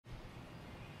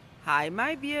Hi,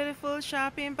 my beautiful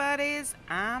shopping buddies.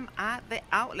 I'm at the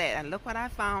outlet and look what I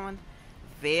found.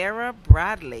 Vera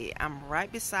Bradley. I'm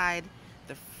right beside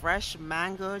the fresh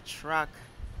mango truck.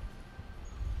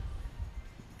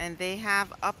 And they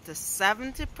have up to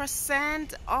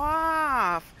 70%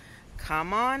 off.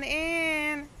 Come on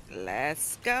in.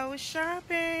 Let's go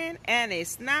shopping. And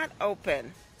it's not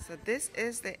open. So this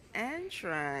is the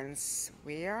entrance.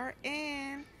 We are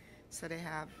in. So they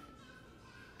have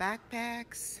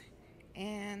backpacks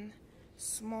and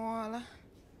small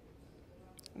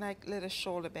like little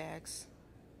shoulder bags.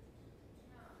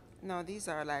 No, these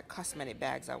are like cosmetic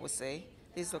bags, I would say.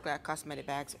 These look like cosmetic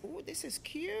bags. Oh, this is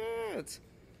cute.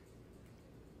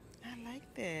 I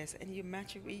like this. And you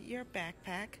match it with your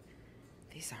backpack.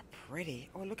 These are pretty.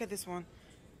 Oh, look at this one.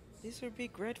 These would be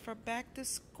great for back to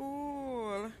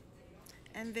school.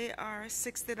 And they are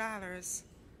 $60.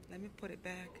 Let me put it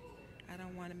back. I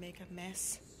don't want to make a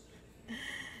mess.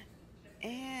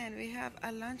 And we have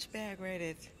a lunch bag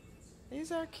rated.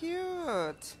 These are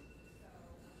cute.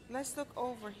 Let's look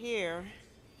over here.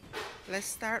 Let's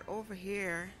start over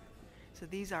here. So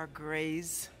these are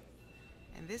grays.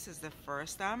 And this is the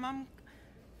first time I'm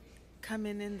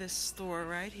coming in the store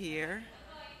right here.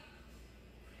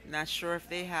 Not sure if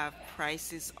they have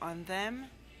prices on them.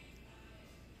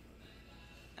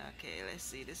 Okay, let's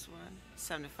see this one.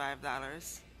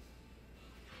 $75.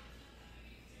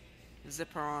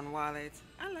 Zipper on wallet.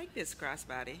 I like this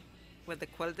crossbody with the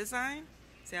quilt design.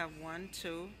 So you have one,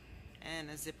 two, and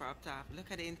a zipper up top. Look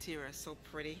at the interior, so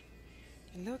pretty.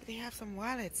 And look, they have some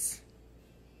wallets.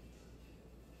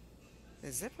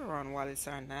 The zipper on wallets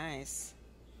are nice.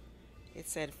 It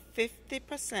said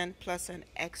 50% plus an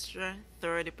extra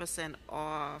 30%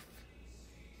 off.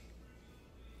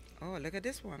 Oh, look at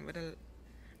this one with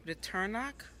the turn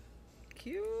lock.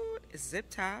 Cute. Zip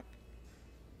top.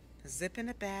 Zip in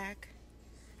the back.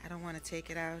 I don't want to take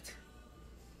it out.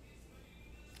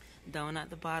 Down at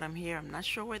the bottom here, I'm not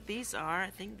sure what these are. I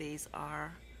think these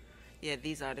are, yeah,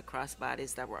 these are the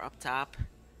crossbodies that were up top.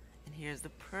 And here's the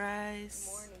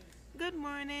price. Good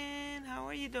morning. How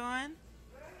are you doing?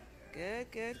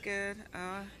 Good, good, good.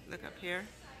 Oh, look up here.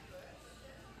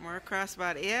 More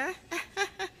crossbody. Yeah?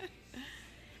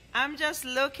 I'm just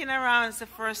looking around. It's the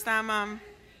first time I'm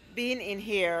being in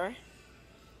here.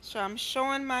 So I'm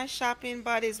showing my shopping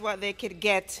buddies what they could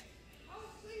get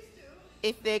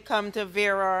if they come to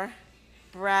Vera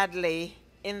Bradley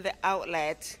in the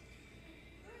outlet.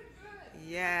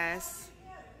 Yes.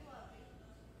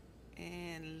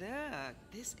 And look,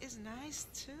 this is nice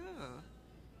too.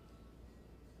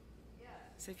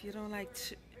 So if you don't like,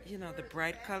 the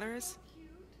bright colors,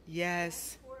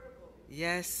 yes,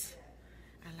 yes.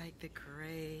 I like the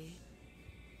gray.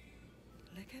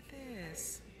 Look at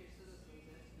this.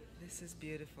 This is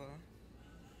beautiful.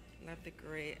 Love the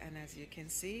gray, and as you can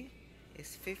see,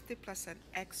 it's 50 plus an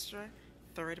extra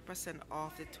 30%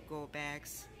 off the to-go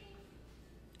bags.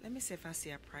 Let me see if I see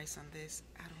a price on this.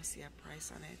 I don't see a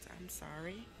price on it. I'm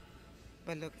sorry.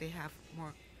 But look, they have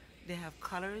more. They have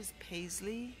colors,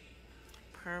 paisley,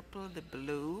 purple, the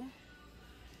blue.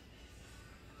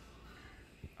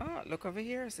 Oh, look over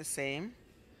here. It's the same.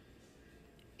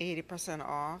 80%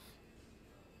 off.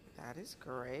 That is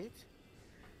great.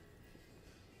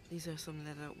 These are some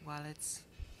little wallets.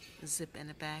 Zip in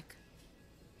the back.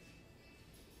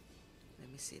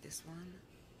 Let me see this one.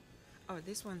 Oh,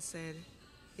 this one said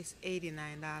it's $89.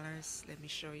 Let me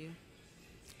show you.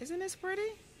 Isn't this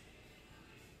pretty?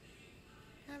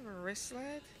 Have a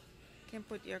wristlet. Can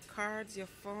put your cards, your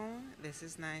phone. This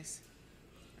is nice.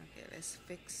 Okay, let's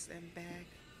fix them back.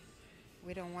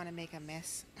 We don't want to make a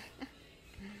mess.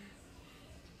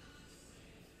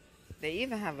 They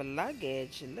even have a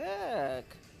luggage. Look.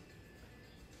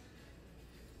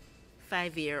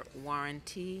 5-year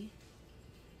warranty.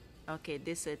 Okay,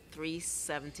 this is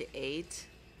 $378.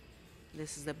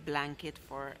 This is the blanket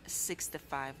for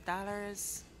 $65.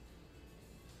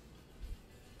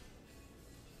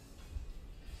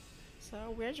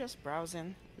 So we're just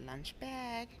browsing. Lunch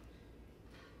bag.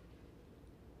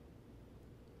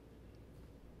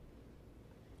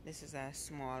 This is a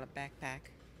small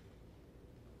backpack.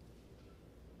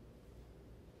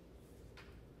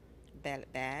 Belt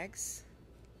bags.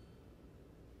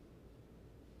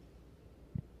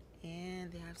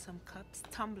 And they have some cups,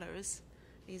 tumblers.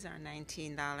 These are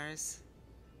 $19.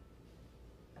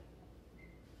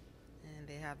 And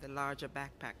they have the larger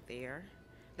backpack there.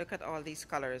 Look at all these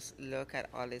colors. Look at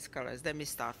all these colors. Let me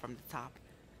start from the top.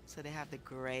 So they have the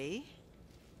gray,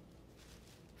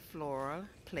 floral,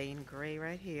 plain gray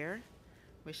right here,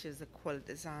 which is the quilt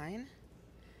design.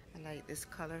 I like this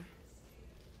color.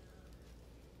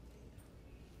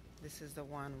 This is the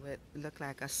one with look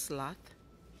like a sloth.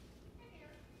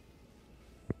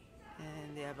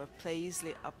 And they have a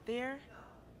paisley up there.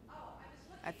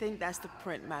 I think that's the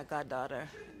print my goddaughter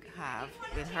have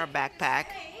with her backpack.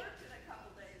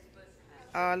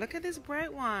 Oh, look at this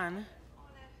bright one.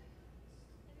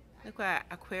 Look at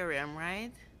aquarium,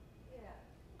 right?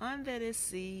 Under the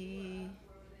sea.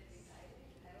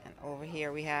 And over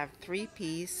here we have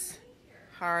 3-piece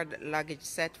hard luggage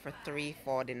set for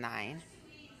 $3.49.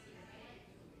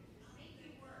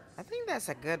 I think that's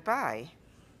a good buy.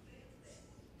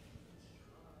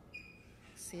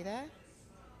 See that?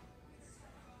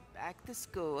 Back to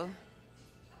school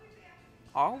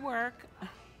or work.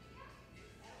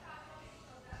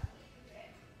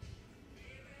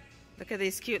 Look at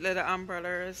these cute little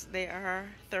umbrellas. They are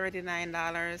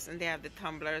 $39 and they have the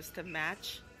tumblers to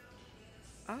match.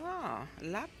 Oh,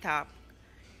 laptop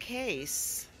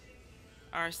case.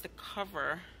 Or it's the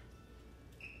cover.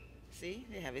 See,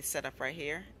 they have it set up right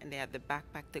here and they have the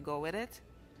backpack to go with it.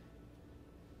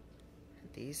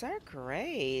 These are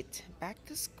great. Back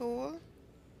to school.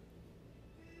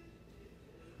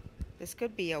 This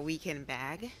could be a weekend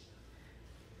bag.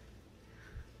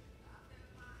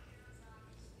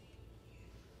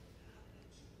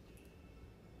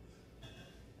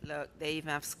 Look, they even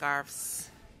have scarves.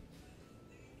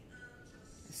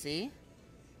 See?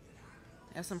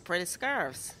 There's some pretty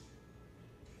scarves.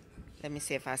 Let me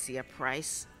see if I see a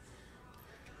price.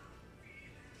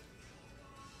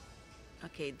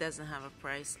 Okay, it doesn't have a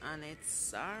price on it.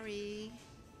 Sorry.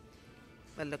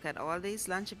 But look at all these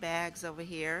lunch bags over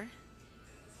here.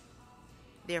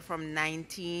 They're from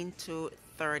 $19 to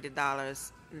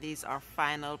 $30. And these are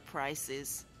final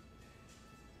prices.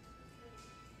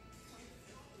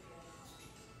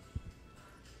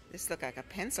 This looks like a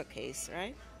pencil case,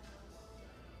 right?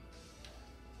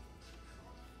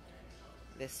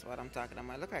 This is what I'm talking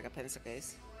about. Look like a pencil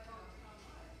case.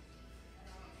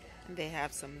 And they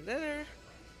have some little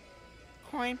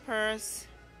coin purse,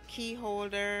 key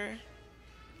holder,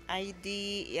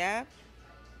 ID, yep.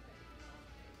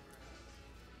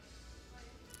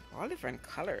 All different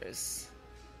colors.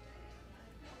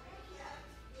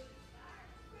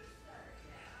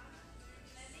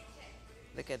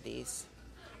 Look at these.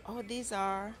 Oh, these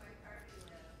are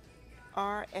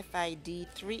RFID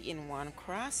 3-in-1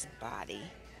 crossbody.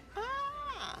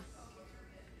 Ah!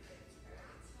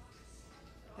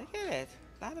 Look at it.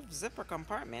 A lot of zipper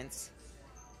compartments.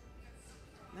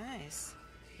 Nice.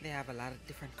 They have a lot of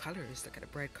different colors. Look at the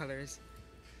bright colors.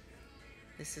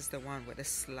 This is the one with a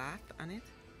sloth on it.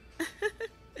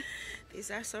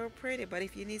 These are so pretty, but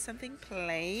if you need something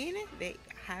plain, they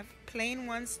have plain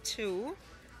ones too.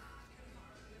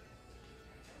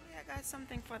 I got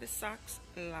something for the socks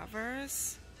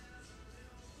lovers.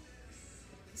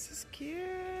 This is cute.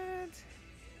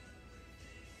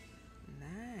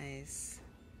 Nice.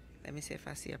 Let me see if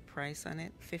I see a price on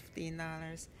it.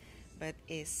 $15, but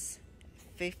it's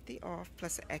 50 off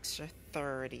plus an extra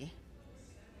 30.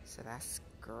 So that's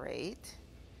great.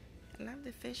 I love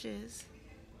the fishes.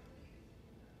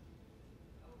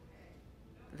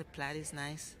 The plaid is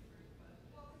nice.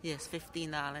 Yes,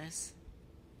 $15.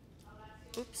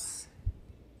 Oops.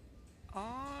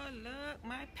 Oh, look,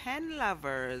 my pen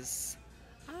lovers.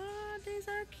 Oh, these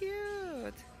are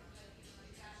cute.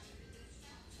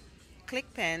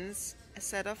 Click pens, a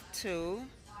set of 2.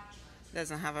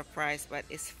 Doesn't have a price, but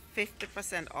it's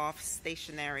 50% off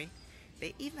stationery.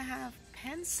 They even have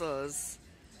pencils.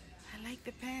 I like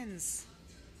the pens.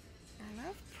 I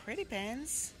love pretty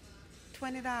pens.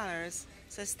 $20.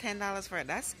 So it's $10 for it.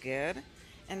 That's good.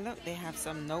 And look, they have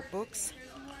some notebooks.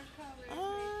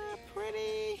 Oh,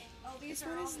 pretty. This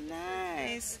one is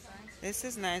nice. This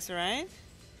is nice, right?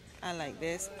 I like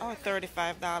this. Oh,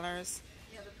 $35.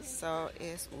 So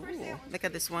it's, ooh, look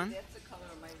at this one.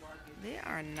 They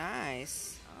are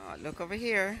nice. Oh, look over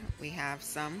here. We have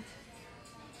some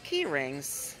key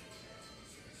rings.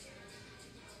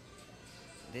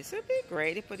 This would be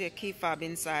great. You put your key fob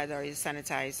inside or your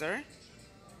sanitizer.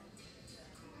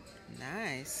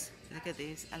 Nice. Look at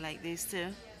these. I like these too.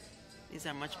 These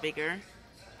are much bigger.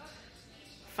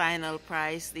 Final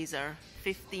price. These are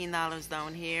 $15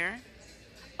 down here.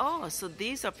 Oh, so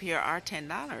these up here are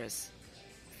 $10.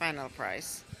 Final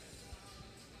price.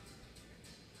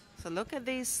 So look at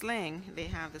these sling. They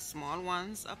have the small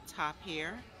ones up top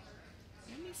here.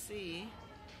 Let me see.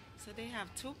 So they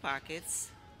have 2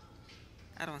 pockets.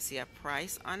 I don't see a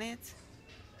price on it.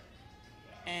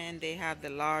 And they have the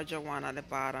larger one at the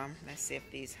bottom. Let's see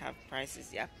if these have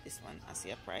prices. Yep, this one, I see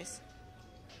a price.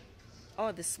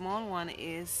 Oh, the small one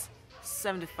is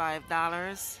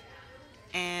 $75.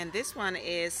 And this one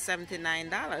is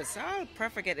 $79. So I'll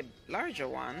prefer get a larger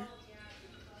one.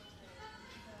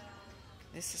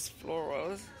 This is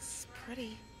floral. It's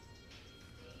pretty.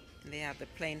 And they have the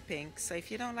plain pink. So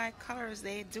if you don't like colors,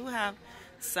 they do have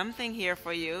something here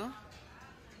for you.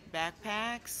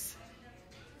 Backpacks.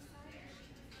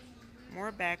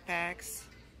 More backpacks.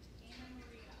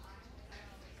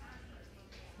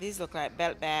 These look like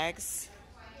belt bags.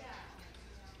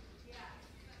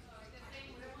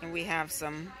 And we have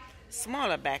some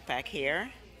smaller backpack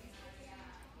here.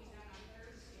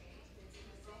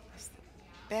 That's the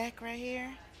back right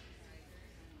here.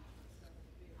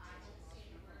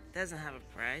 Doesn't have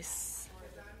a price.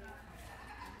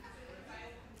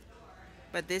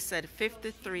 But this said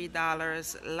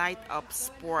 $53 light up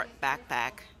sport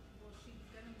backpack.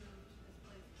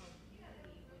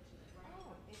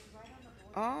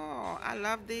 Oh, I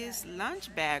love this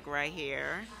lunch bag right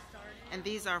here. And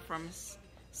these are from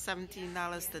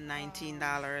 $17 to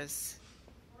 $19.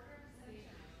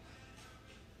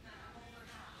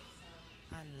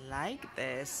 I like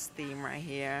this theme right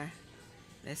here.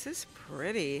 This is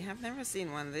pretty. I've never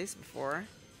seen one of these before.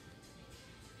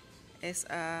 It's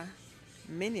a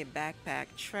mini backpack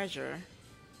treasure.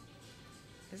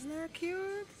 Isn't that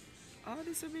cute? Oh,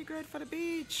 this would be great for the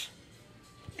beach.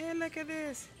 And look at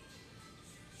this.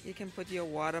 You can put your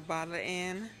water bottle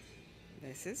in.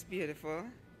 This is beautiful.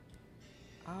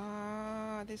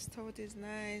 Oh, this tote is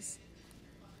nice.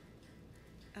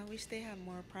 I wish they had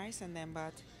more price on them,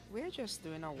 but we're just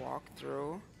doing a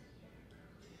walkthrough.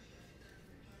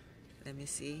 Let me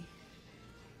see.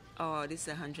 Oh, this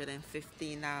is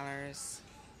 $115.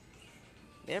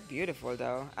 They're beautiful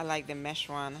though. I like the mesh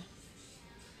one.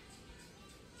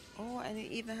 Oh, and they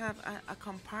even have a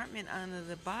compartment under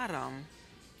the bottom.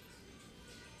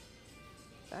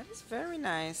 That is very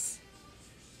nice.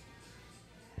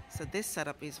 So this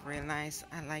setup is real nice.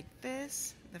 I like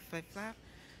this, the flip-flop,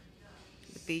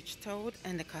 the beach tote,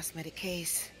 and the cosmetic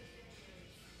case.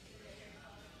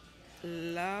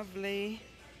 Lovely.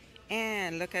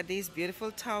 And look at these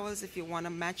beautiful towels if you want to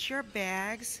match your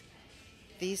bags.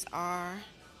 These are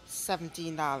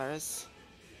 $17.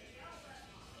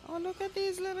 Oh, look at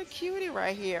these little cutie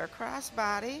right here.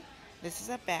 Crossbody. This is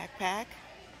a backpack.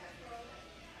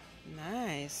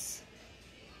 Nice.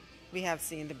 We have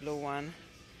seen the blue one.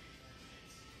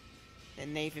 The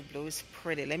navy blue is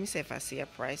pretty. Let me see if I see a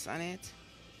price on it.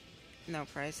 No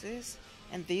prices.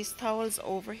 And these towels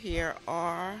over here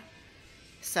are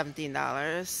 $17,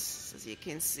 as you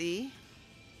can see.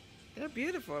 They're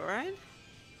beautiful, right?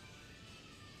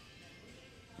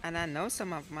 And I know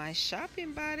some of my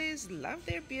shopping buddies love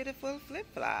their beautiful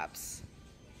flip-flops.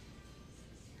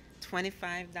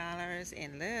 $25,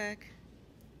 and look,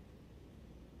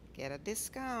 get a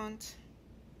discount.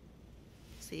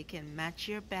 So you can match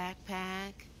your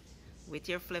backpack with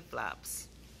your flip-flops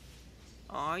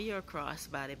or your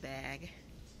crossbody bag.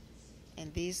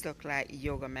 And these look like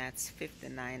yoga mats,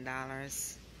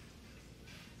 $59.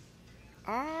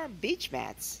 Or beach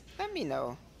mats, let me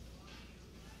know.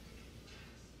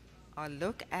 Or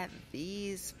look at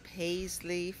these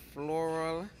paisley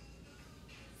floral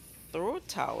throw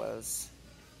towels.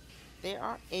 They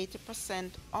are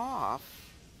 80% off.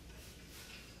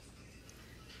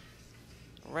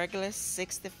 Regular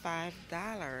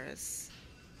 $65.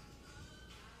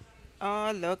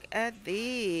 Oh, look at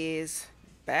these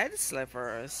bed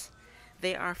slippers.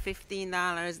 They are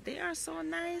 $15. They are so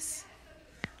nice.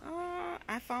 Oh,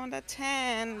 I found a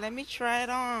 10. Let me try it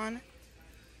on.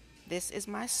 This is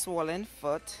my swollen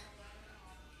foot.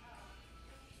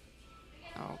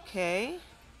 Okay.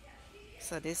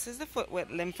 So this is the foot with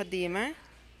lymphedema.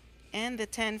 And the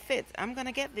 10 fits. I'm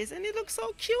gonna get this, and it looks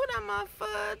so cute on my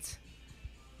foot.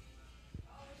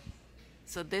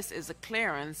 So this is a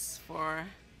clearance for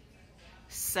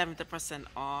 70%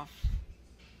 off.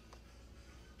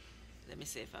 Let me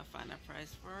see if I find a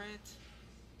price for it.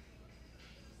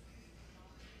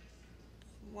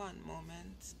 One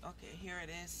moment. Okay, here it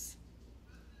is.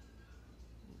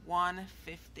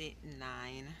 $159.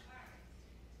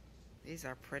 These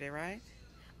are pretty, right?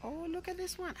 Oh, look at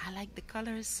this one. I like the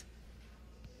colors.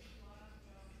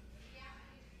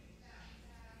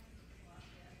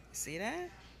 See that?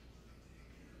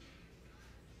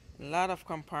 A lot of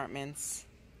compartments.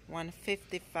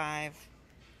 $155,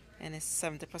 and it's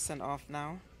 70% off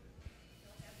now.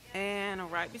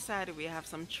 And right beside it we have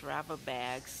some travel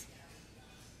bags.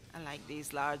 I like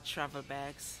these large travel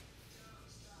bags.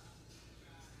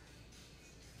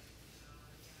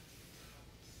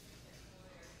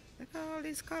 Look at all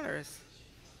these colors.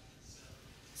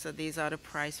 So these are the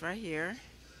price right here.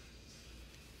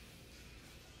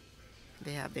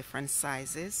 They have different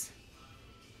sizes.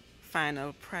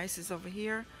 final prices over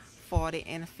here, $40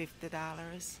 and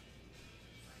 $50.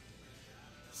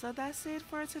 So that's it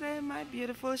for today, my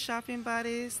beautiful shopping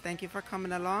buddies. Thank you for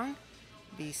coming along.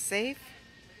 Be safe.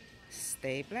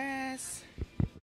 Stay blessed.